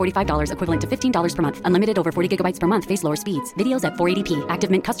payment of $45 equivalent to $15 per month. Unlimited over 40 gigabytes per month. Face lower speeds. Videos at 480p.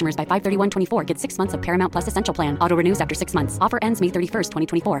 Active Mint customers by 531.24 get 6 months of Paramount Plus Essential Plan. Auto renews after 6 months. Offer ends May 31st,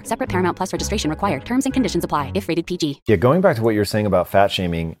 2024. Separate Paramount Plus registration required. Terms and conditions apply if rated PG. Yeah, going back to what you're saying about fat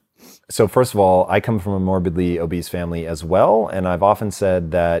shaming. So first of all, I come from a morbidly obese family as well. And I've often said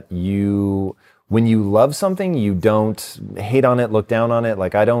that when you love something, you don't hate on it, look down on it.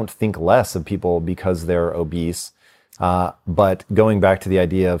 Like, I don't think less of people because they're obese. But going back to the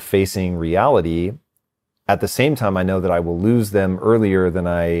idea of facing reality, at the same time, I know that I will lose them earlier than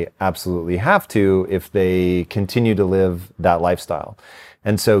I absolutely have to if they continue to live that lifestyle.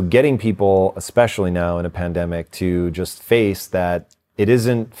 And so getting people, especially now in a pandemic, to just face that it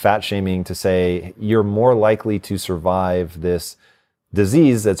isn't fat shaming to say you're more likely to survive this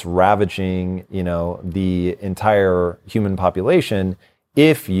disease that's ravaging, the entire human population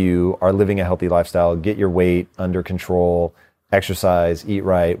if you are living a healthy lifestyle, get your weight under control, exercise, eat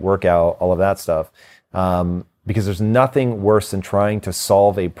right, work out, all of that stuff. Because there's nothing worse than trying to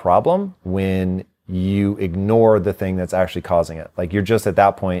solve a problem when you ignore the thing that's actually causing it. Like you're just at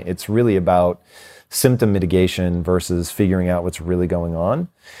that point, it's really about symptom mitigation versus figuring out what's really going on.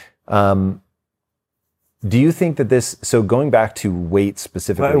 Do you think that so going back to weight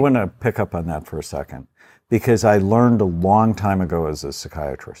specifically. I want to pick up on that for a second, because I learned a long time ago as a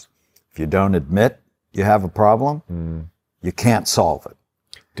psychiatrist, if you don't admit you have a problem, you can't solve it.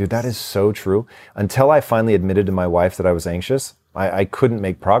 Dude, that is so true. Until I finally admitted to my wife that I was anxious, I couldn't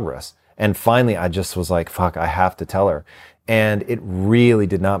make progress. And finally, I just was like, fuck, I have to tell her. And it really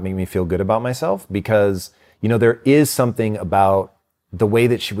did not make me feel good about myself because, there is something about the way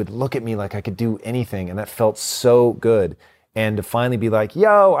that she would look at me like I could do anything. And that felt so good. And to finally be like,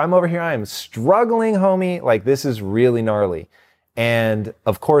 yo, I'm over here. I am struggling, homie. Like, this is really gnarly. And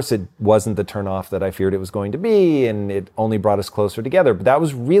of course, it wasn't the turnoff that I feared it was going to be, and it only brought us closer together. But that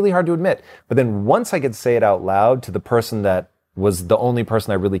was really hard to admit. But then once I could say it out loud to the person that was the only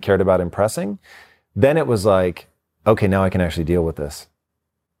person I really cared about impressing, then it was like, okay, now I can actually deal with this.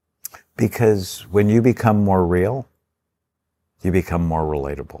 Because when you become more real, you become more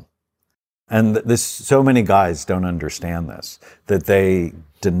relatable. And so many guys don't understand this, that they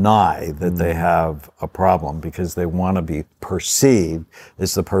deny that they have a problem because they want to be perceived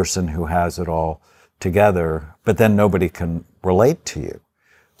as the person who has it all together, but then nobody can relate to you.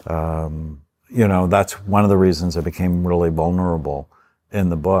 That's one of the reasons I became really vulnerable in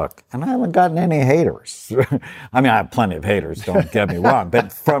the book. And I haven't gotten any haters. I mean, I have plenty of haters, don't get me wrong,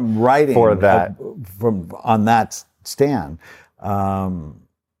 but from writing for that, on that stand,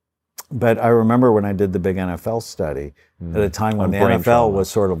 but I remember when I did the big NFL study, at a time when the NFL was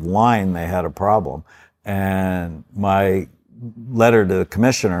sort of lying they had a problem, and my letter to the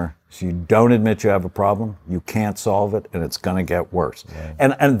commissioner, so you don't admit you have a problem, you can't solve it, and it's going to get worse.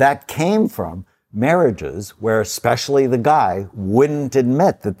 Right. And that came from marriages where especially the guy wouldn't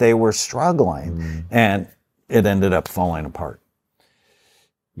admit that they were struggling, and it ended up falling apart.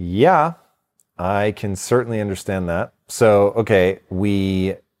 Yeah, I can certainly understand that. So, okay,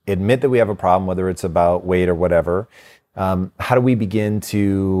 we admit that we have a problem, whether it's about weight or whatever. How do we begin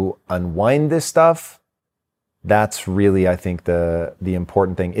to unwind this stuff? That's really, I think, the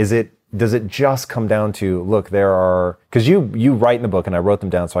important thing. Does it just come down to, look, because you write in the book, and I wrote them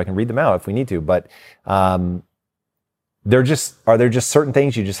down so I can read them out if we need to, but are there just certain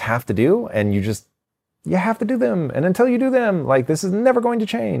things you just have to do, and you have to do them, and until you do them, like, this is never going to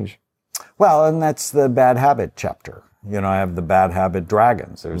change? Well, and that's the bad habit chapter. I have the bad habit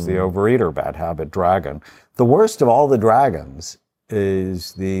dragons. There's the overeater bad habit dragon. The worst of all the dragons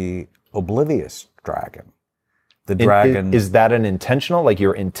is the oblivious dragon. The dragon. Is that an intentional, like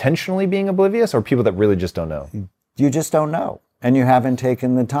you're intentionally being oblivious, or people that really just don't know? You just don't know. And you haven't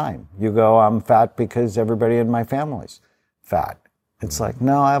taken the time. You go, I'm fat because everybody in my family's fat. It's like,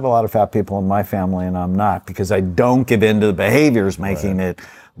 no, I have a lot of fat people in my family and I'm not, because I don't give in to the behaviors making it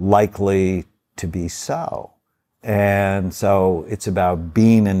likely to be so. And so it's about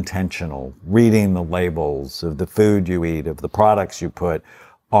being intentional, reading the labels of the food you eat, of the products you put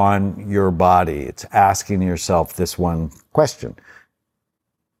on your body. It's asking yourself this one question: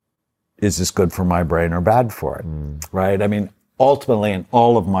 is this good for my brain or bad for it? Right? I mean, ultimately, in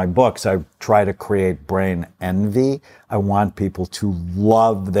all of my books, I try to create brain envy. I want people to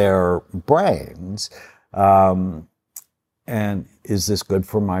love their brains. And is this good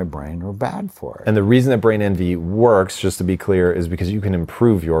for my brain or bad for it? And the reason that brain envy works, just to be clear, is because you can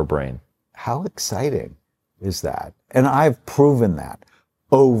improve your brain. How exciting is that? And I've proven that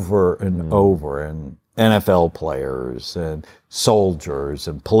over and over in NFL players and soldiers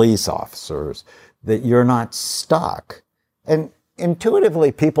and police officers, that you're not stuck. And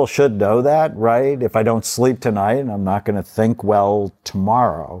intuitively, people should know that, right? If I don't sleep tonight, I'm not going to think well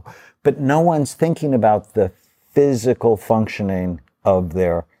tomorrow. But no one's thinking about the physical functioning of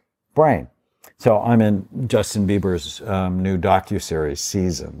their brain. So I'm in Justin Bieber's new docuseries,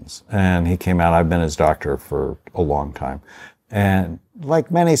 Seasons, and he came out. I've been his doctor for a long time. And like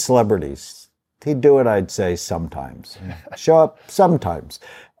many celebrities, he'd do it, I'd say, sometimes. Show up sometimes.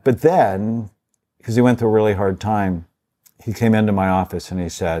 But then, because he went through a really hard time, he came into my office and he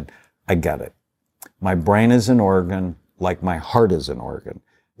said, I get it. My brain is an organ like my heart is an organ.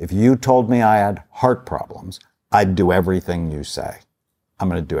 If you told me I had heart problems, I'd do everything you say. I'm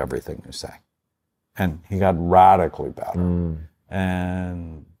going to do everything you say. And he got radically better.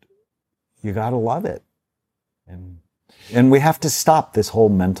 And you got to love it. And we have to stop this whole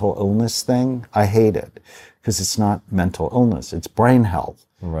mental illness thing. I hate it because it's not mental illness. It's brain health.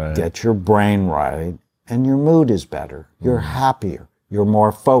 Right. Get your brain right and your mood is better. You're happier. You're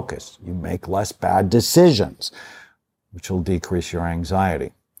more focused. You make less bad decisions, which will decrease your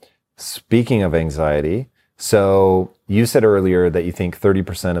anxiety. Speaking of anxiety, so you said earlier that you think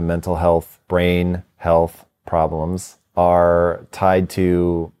 30% of mental health, brain health problems are tied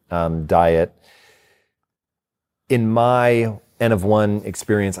to diet. In my N of 1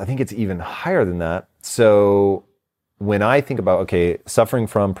 experience, I think it's even higher than that. So when I think about, okay, suffering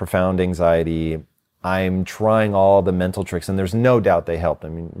from profound anxiety, I'm trying all the mental tricks, and there's no doubt they helped. I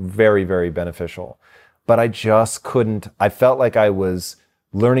mean, very, very beneficial. But I just couldn't, I felt like I was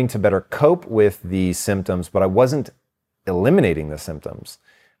learning to better cope with the symptoms, but I wasn't eliminating the symptoms.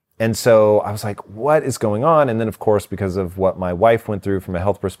 And so I was like, what is going on? And then, of course, because of what my wife went through from a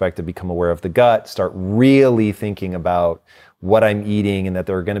health perspective, become aware of the gut, start really thinking about what I'm eating and that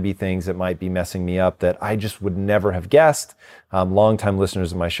there are going to be things that might be messing me up that I just would never have guessed. Longtime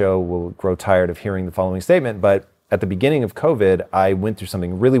listeners of my show will grow tired of hearing the following statement, but at the beginning of COVID, I went through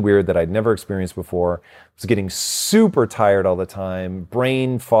something really weird that I'd never experienced before. I was getting super tired all the time,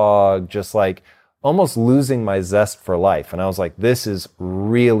 brain fog, just like almost losing my zest for life. And I was like, this is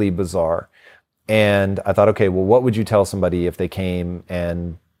really bizarre. And I thought, okay, well, what would you tell somebody if they came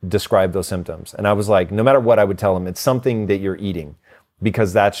and described those symptoms? And I was like, no matter what I would tell them, it's something that you're eating,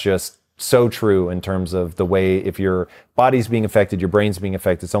 because that's just so true in terms of the way, if your body's being affected, your brain's being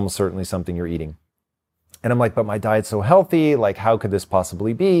affected, it's almost certainly something you're eating. And I'm like, but my diet's so healthy, like how could this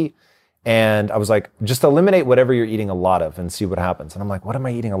possibly be? And I was like, just eliminate whatever you're eating a lot of and see what happens. And I'm like, what am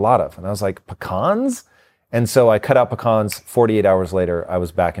I eating a lot of? And I was like, pecans? And so I cut out pecans. 48 hours later, I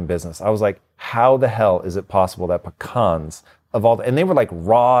was back in business. I was like, how the hell is it possible that pecans of all, and they were like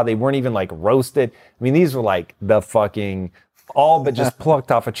raw, they weren't even like roasted. I mean, these were like the fucking, all but just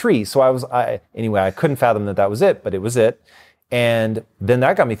plucked off a tree. So anyway, I couldn't fathom that was it, but it was it. And then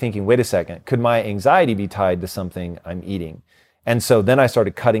that got me thinking, wait a second, could my anxiety be tied to something I'm eating? And so then I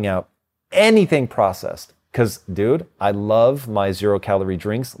started cutting out anything processed. Because, dude, I love my 0-calorie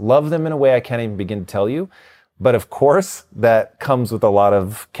drinks, love them in a way I can't even begin to tell you. But of course, that comes with a lot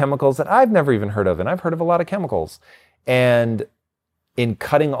of chemicals that I've never even heard of. And I've heard of a lot of chemicals. And in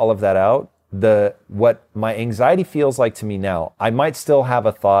cutting all of that out, what my anxiety feels like to me now, I might still have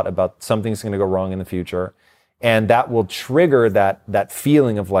a thought about something's going to go wrong in the future. And that will trigger that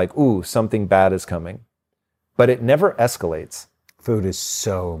feeling of like, ooh, something bad is coming. But it never escalates. Food is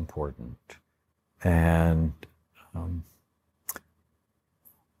so important. And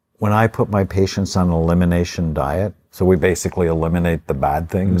when I put my patients on an elimination diet, so we basically eliminate the bad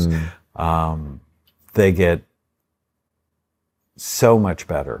things, they get so much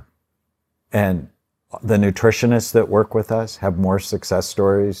better. And the nutritionists that work with us have more success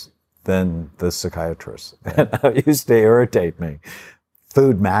stories than the psychiatrists. And it used to irritate me.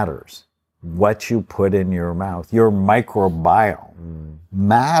 Food matters. What you put in your mouth, your microbiome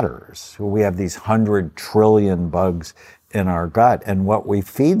matters. We have these 100 trillion bugs in our gut, and what we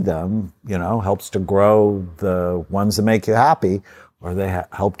feed them, helps to grow the ones that make you happy, or they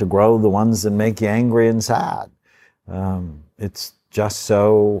help to grow the ones that make you angry and sad. It's just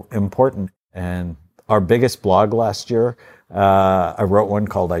so important. And our biggest blog last year, I wrote one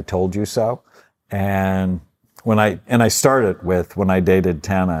called I Told You So. And I started with, when I dated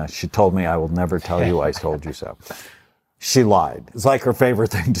Tana, she told me, I will never tell you I told you so. She lied. It's like her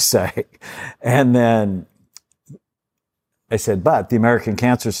favorite thing to say. And then I said, but the American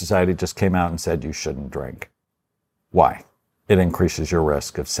Cancer Society just came out and said you shouldn't drink. Why? It increases your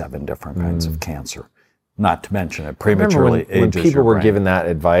risk of 7 different kinds of cancer. Not to mention it prematurely ages your brain. When people were given that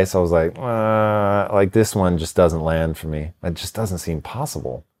advice, I was like this one just doesn't land for me. It just doesn't seem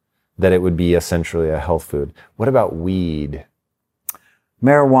possible that it would be essentially a health food. What about weed?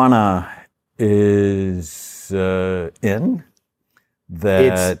 Marijuana is in.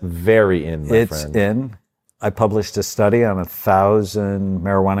 It's very in, my friend. It's in. I published a study on 1,000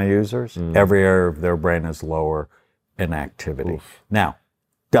 marijuana users. Every area of their brain is lower in activity. Oof. Now,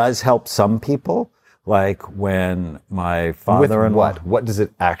 does help some people. Like when my father-in-law... With what does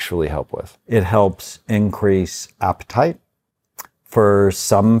it actually help with? It helps increase appetite. For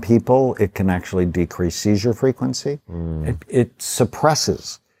some people, it can actually decrease seizure frequency. It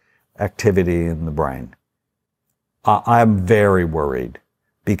suppresses activity in the brain. I'm very worried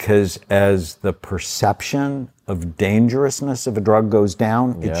because as the perception of dangerousness of a drug goes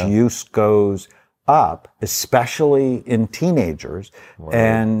down, its use goes up, especially in teenagers. Right.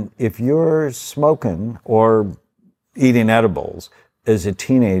 And if you're smoking or eating edibles as a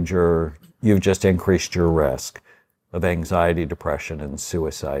teenager, you've just increased your risk of anxiety, depression, and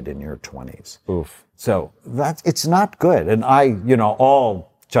suicide in your 20s. Oof. So it's not good. And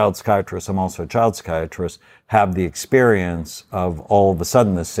all child psychiatrists, I'm also a child psychiatrist, have the experience of all of a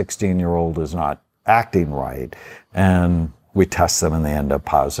sudden this 16-year-old is not acting right, and we test them and they end up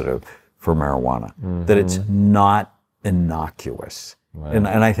positive for marijuana. Mm-hmm. That it's not innocuous. Right. And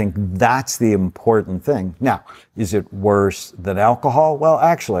I think that's the important thing. Now, is it worse than alcohol? Well,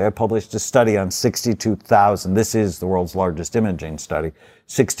 actually, I published a study on 62,000. This is the world's largest imaging study,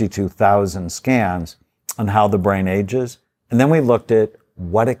 62,000 scans on how the brain ages. And then we looked at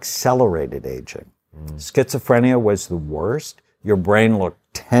what accelerated aging. Schizophrenia was the worst. Your brain looked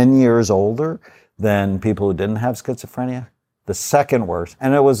 10 years older than people who didn't have schizophrenia. The second worst,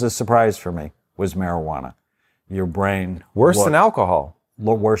 and it was a surprise for me, was marijuana. Your brain... Worse than alcohol?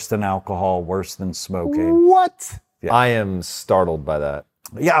 Worse than alcohol, worse than smoking. What? Yeah. I am startled by that.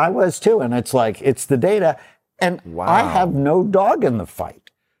 Yeah, I was too. And it's like, it's the data. And I have no dog in the fight,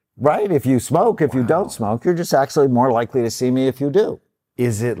 right? If you smoke, if you don't smoke, you're just actually more likely to see me if you do.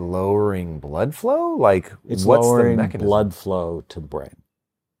 Is it lowering blood flow? Like, it's what's lowering the mechanism? Blood flow to brain.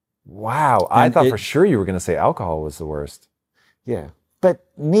 Wow. I thought for sure you were going to say alcohol was the worst. Yeah. But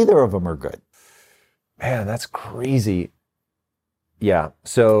neither of them are good. Man, that's crazy. Yeah.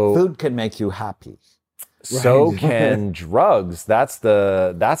 So food can make you happy. So can drugs. That's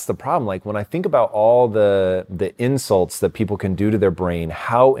the problem. Like when I think about all the insults that people can do to their brain,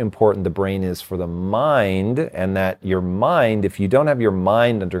 how important the brain is for the mind, and that your mind, if you don't have your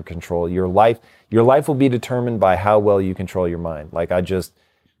mind under control, your life will be determined by how well you control your mind.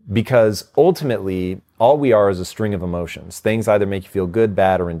 Because ultimately all we are is a string of emotions. Things either make you feel good,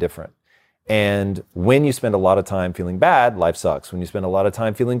 bad, or indifferent. And when you spend a lot of time feeling bad, life sucks. When you spend a lot of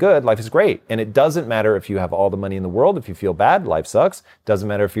time feeling good, life is great. And it doesn't matter if you have all the money in the world. If you feel bad, life sucks. Doesn't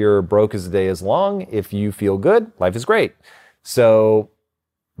matter if you're broke as the day is long. If you feel good, life is great. So,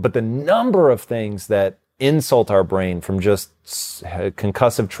 but the number of things that insult our brain, from just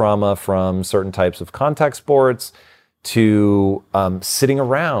concussive trauma from certain types of contact sports to sitting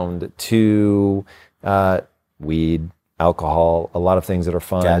around to weed, alcohol, a lot of things that are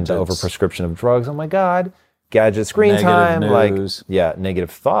fun, gadgets, the overprescription of drugs. Oh my God. Gadgets, screen time, news. Negative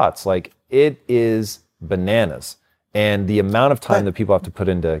thoughts. Like, it is bananas. And the amount of time that people have to put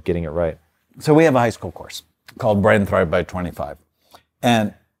into getting it right. So we have a high school course called Brain Thrive by 25.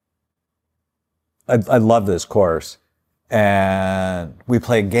 And I love this course. And we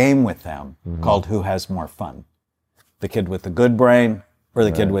play a game with them called Who Has More Fun? The kid with the good brain or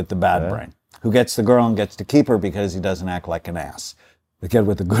the kid with the bad brain? Who gets the girl and gets to keep her because he doesn't act like an ass? The kid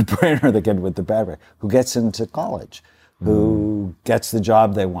with the good brain or the kid with the bad brain? Who gets into college? Who gets the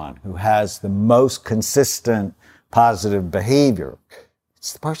job they want? Who has the most consistent positive behavior?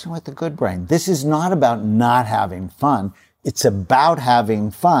 It's the person with the good brain. This is not about not having fun. It's about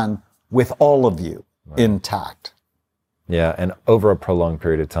having fun with all of you intact. Yeah, and over a prolonged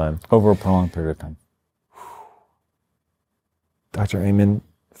period of time. Over a prolonged period of time. Dr. Amen,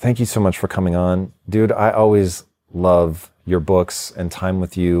 thank you so much for coming on. Dude, I always love your books and time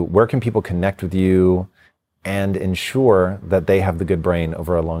with you. Where can people connect with you and ensure that they have the good brain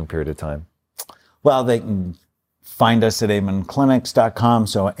over a long period of time? Well, they can find us at amenclinics.com.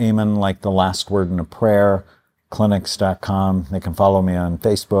 So Amen, like the last word in a prayer, clinics.com. They can follow me on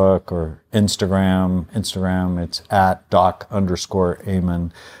Facebook or Instagram. It's at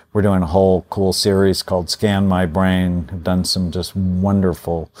doc_Amen. We're doing a whole cool series called Scan My Brain. I've done some just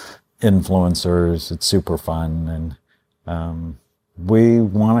wonderful influencers. It's super fun. And we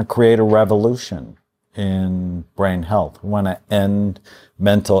want to create a revolution in brain health. We want to end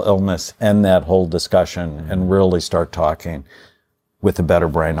mental illness, end that whole discussion, and really start talking. With a better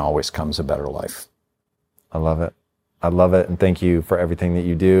brain always comes a better life. I love it. I love it. And thank you for everything that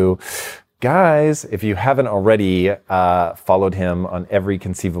you do. Guys, if you haven't already followed him on every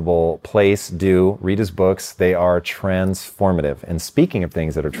conceivable place, do read his books. They are transformative. And speaking of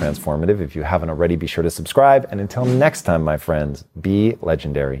things that are transformative, if you haven't already, be sure to subscribe. And until next time, my friends, be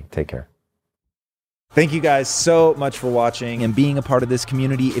legendary. Take care. Thank you guys so much for watching and being a part of this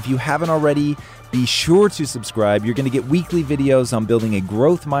community. If you haven't already, be sure to subscribe. You're going to get weekly videos on building a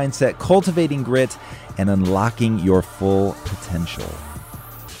growth mindset, cultivating grit, and unlocking your full potential.